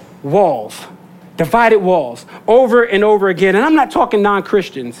 Walls, divided walls, over and over again. And I'm not talking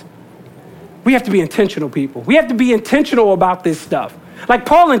non-Christians. We have to be intentional people. We have to be intentional about this stuff. Like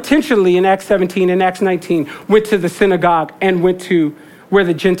Paul intentionally in Acts 17 and Acts 19 went to the synagogue and went to where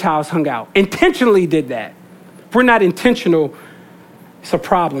the Gentiles hung out. Intentionally did that. If we're not intentional, it's a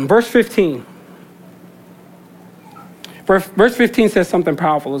problem. Verse 15. Verse 15 says something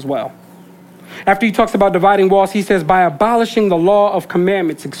powerful as well. After he talks about dividing walls, he says, by abolishing the law of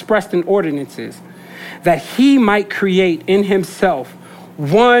commandments expressed in ordinances, that he might create in himself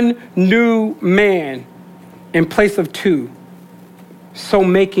one new man in place of two, so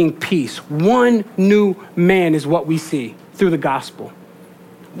making peace. One new man is what we see through the gospel.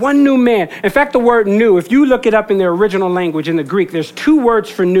 One new man. In fact, the word new, if you look it up in the original language in the Greek, there's 2 words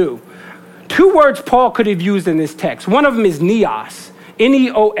for new. 2 words Paul could have used in this text. One of them is neos.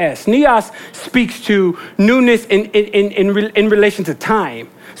 N-E-O-S. Neos speaks to newness in relation to time.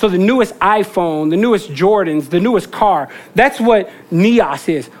 So the newest iPhone, the newest Jordans, the newest car, that's what neos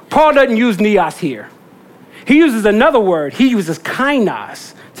is. Paul doesn't use neos here. He uses another word. He uses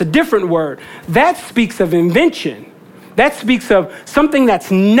kainos. It's a different word. That speaks of invention. That speaks of something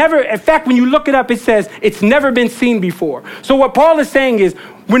that's never, in fact, when you look it up, it says it's never been seen before. So what Paul is saying is,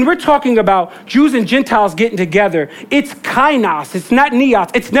 when we're talking about Jews and Gentiles getting together, it's kainos, it's not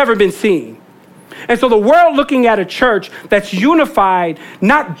neos, it's never been seen. And so the world looking at a church that's unified,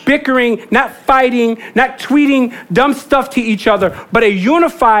 not bickering, not fighting, not tweeting dumb stuff to each other, but a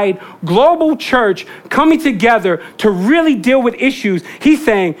unified global church coming together to really deal with issues, he's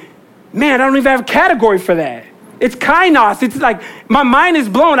saying, man, I don't even have a category for that. It's kainos. It's like, my mind is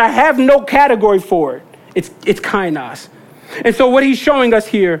blown. I have no category for it. It's kainos. And so what he's showing us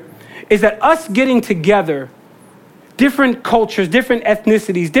here is that us getting together, different cultures, different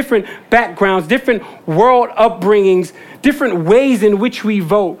ethnicities, different backgrounds, different world upbringings, different ways in which we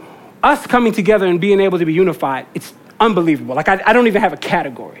vote, us coming together and being able to be unified, it's unbelievable. Like, I don't even have a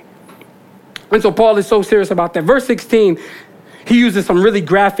category. And so Paul is so serious about that. Verse 16, he uses some really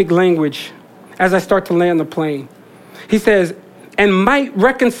graphic language as I start to land the plane. He says, and might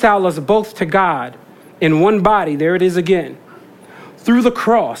reconcile us both to God in one body, there it is again, through the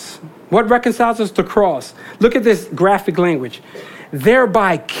cross. What reconciles us? The cross. Look at this graphic language.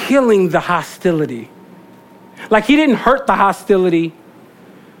 Thereby killing the hostility. Like, he didn't hurt the hostility,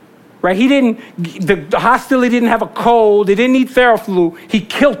 right? The hostility didn't have a cold. It didn't need Theraflu. He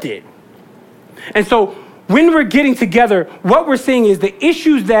killed it. And so when we're getting together, what we're seeing is the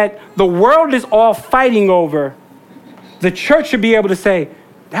issues that the world is all fighting over, the church should be able to say,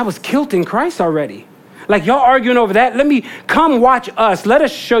 that was killed in Christ already. Like, y'all arguing over that? Come watch us. Let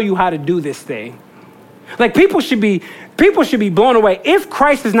us show you how to do this thing. Like, people should be blown away. If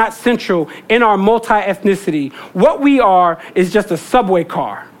Christ is not central in our multi-ethnicity, what we are is just a subway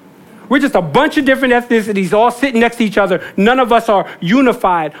car. We're just a bunch of different ethnicities all sitting next to each other. None of us are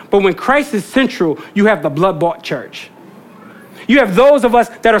unified. But when Christ is central, you have the blood-bought church. You have those of us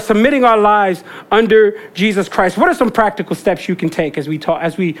that are submitting our lives under Jesus Christ. What are some practical steps you can take as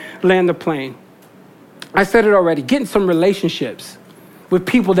we land the plane? I said it already. Get in some relationships with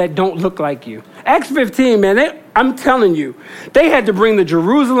people that don't look like you. Acts 15, man, I'm telling you, they had to bring the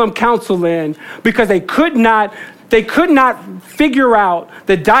Jerusalem council in because they could not figure out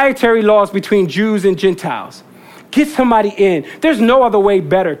the dietary laws between Jews and Gentiles. Get somebody in. There's no other way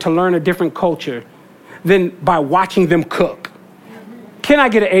better to learn a different culture than by watching them cook. Can I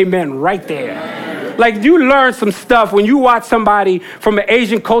get an amen right there? Like, you learn some stuff when you watch somebody from an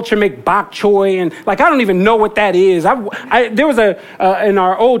Asian culture make bok choy, and like, I don't even know what that is. There was in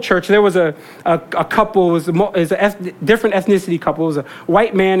our old church, there was a couple, it was a different ethnicity couple. It was a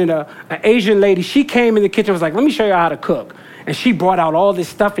white man and an Asian lady. She came in the kitchen and was like, let me show you how to cook. And she brought out all this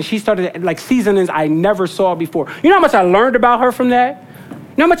stuff, and she started like seasonings I never saw before. You know how much I learned about her from that? You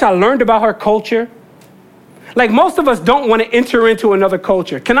know how much I learned about her culture? Like, most of us don't want to enter into another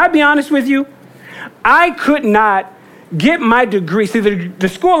culture. Can I be honest with you? I could not get my degree. See, the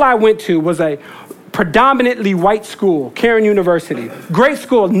school I went to was a predominantly white school, Cairn University. Great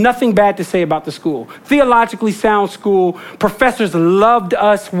school, nothing bad to say about the school. Theologically sound school. Professors loved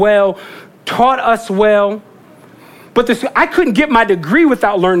us well, taught us well. But I couldn't get my degree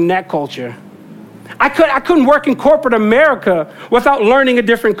without learning that culture. I couldn't work in corporate America without learning a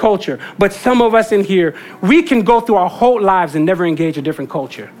different culture. But some of us in here, we can go through our whole lives and never engage a different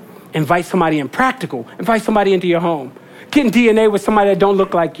culture. Invite somebody in practical. Invite somebody into your home. Get in DNA with somebody that don't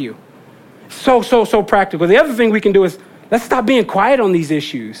look like you. So practical. The other thing we can do is let's stop being quiet on these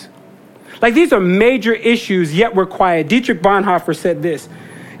issues. Like, these are major issues, yet we're quiet. Dietrich Bonhoeffer said this.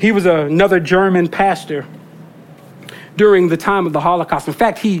 He was another German pastor during the time of the Holocaust. In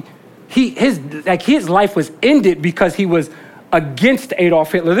fact, his life was ended because he was against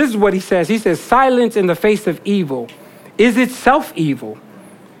Adolf Hitler. This is what he says. He says, silence in the face of evil is itself evil.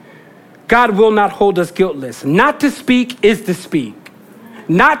 God will not hold us guiltless. Not to speak is to speak.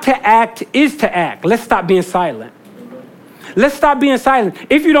 Not to act is to act. Let's stop being silent. Let's stop being silent.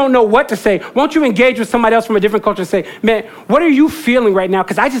 If you don't know what to say, won't you engage with somebody else from a different culture and say, man, what are you feeling right now?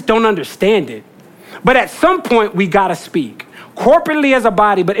 Because I just don't understand it. But at some point, we got to speak. Corporately as a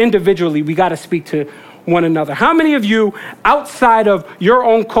body, but individually, we got to speak to one another. How many of you outside of your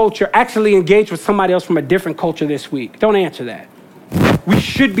own culture actually engage with somebody else from a different culture this week? Don't answer that. We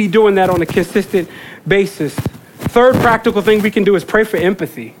should be doing that on a consistent basis. Third practical thing we can do is pray for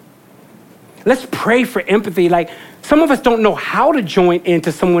empathy. Let's pray for empathy. Like, some of us don't know how to join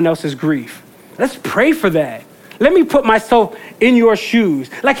into someone else's grief. Let's pray for that. Let me put myself in your shoes.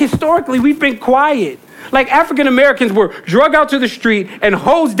 Like, historically, we've been quiet. Like, African Americans were drug out to the street and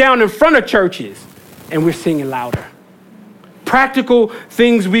hosed down in front of churches, and we're singing louder. Practical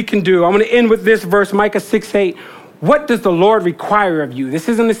things we can do. I'm going to end with this verse, Micah 6:8. What does the Lord require of you? This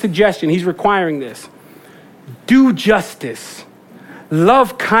isn't a suggestion. He's requiring this. Do justice,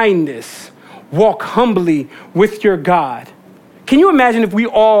 love kindness, walk humbly with your God. Can you imagine if we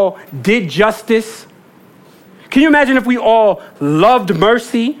all did justice? Can you imagine if we all loved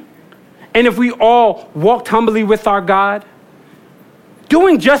mercy? And if we all walked humbly with our God?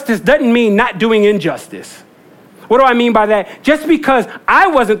 Doing justice doesn't mean not doing injustice. What do I mean by that? Just because I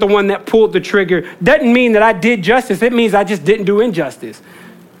wasn't the one that pulled the trigger doesn't mean that I did justice. It means I just didn't do injustice.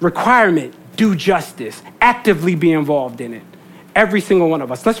 Requirement, do justice. Actively be involved in it. Every single one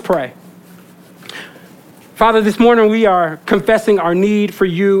of us. Let's pray. Father, this morning we are confessing our need for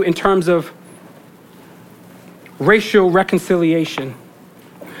you in terms of racial reconciliation.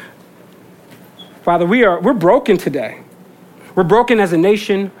 Father, we're broken today. We're broken as a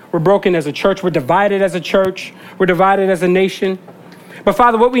nation. We're broken as a church. We're divided as a church. We're divided as a nation. But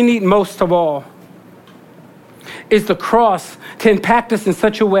Father, what we need most of all is the cross to impact us in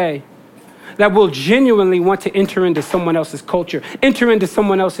such a way that we'll genuinely want to enter into someone else's culture, enter into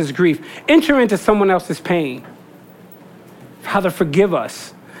someone else's grief, enter into someone else's pain. Father, forgive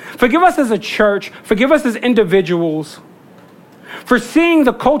us. Forgive us as a church. Forgive us as individuals for seeing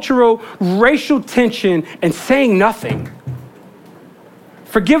the cultural, racial tension and saying nothing.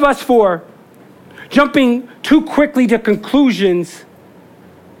 Forgive us for jumping too quickly to conclusions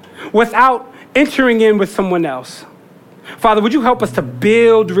without entering in with someone else. Father, would you help us to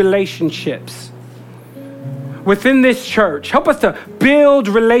build relationships within this church? Help us to build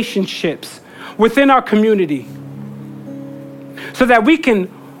relationships within our community so that we can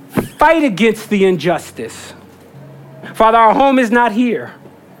fight against the injustice. Father, our home is not here.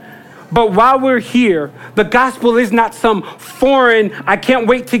 But while we're here, the gospel is not some foreign, I can't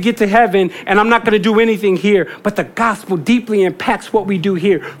wait to get to heaven and I'm not going to do anything here. But the gospel deeply impacts what we do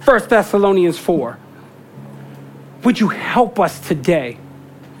here. 1 Thessalonians 4. Would you help us today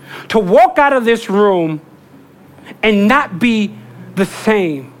to walk out of this room and not be the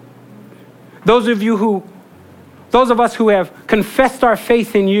same? Those of us who have confessed our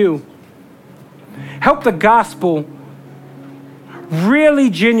faith in you, help the gospel really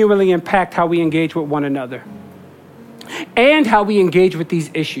genuinely impact how we engage with one another and how we engage with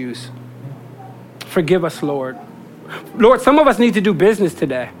these issues. Forgive us, Lord. Lord, some of us need to do business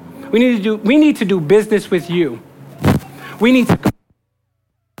today. We need to do business with you. We need to come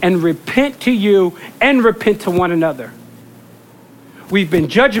and repent to you and repent to one another. We've been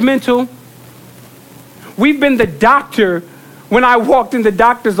judgmental. We've been the doctor when I walked in the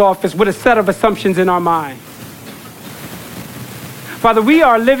doctor's office with a set of assumptions in our mind. Father, we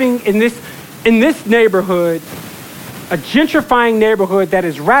are living in this neighborhood, a gentrifying neighborhood that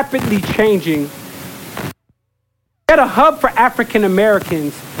is rapidly changing. At a hub for African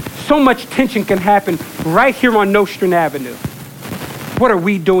Americans, so much tension can happen right here on Nostrand Avenue. What are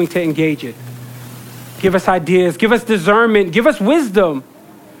we doing to engage it? Give us ideas, give us discernment, give us wisdom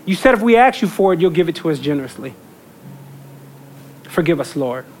You said if we ask you for it, you'll give it to us generously. Forgive us,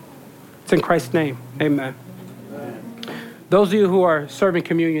 Lord. It's in Christ's name. Amen. Those of you who are serving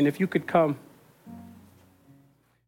communion, if you could come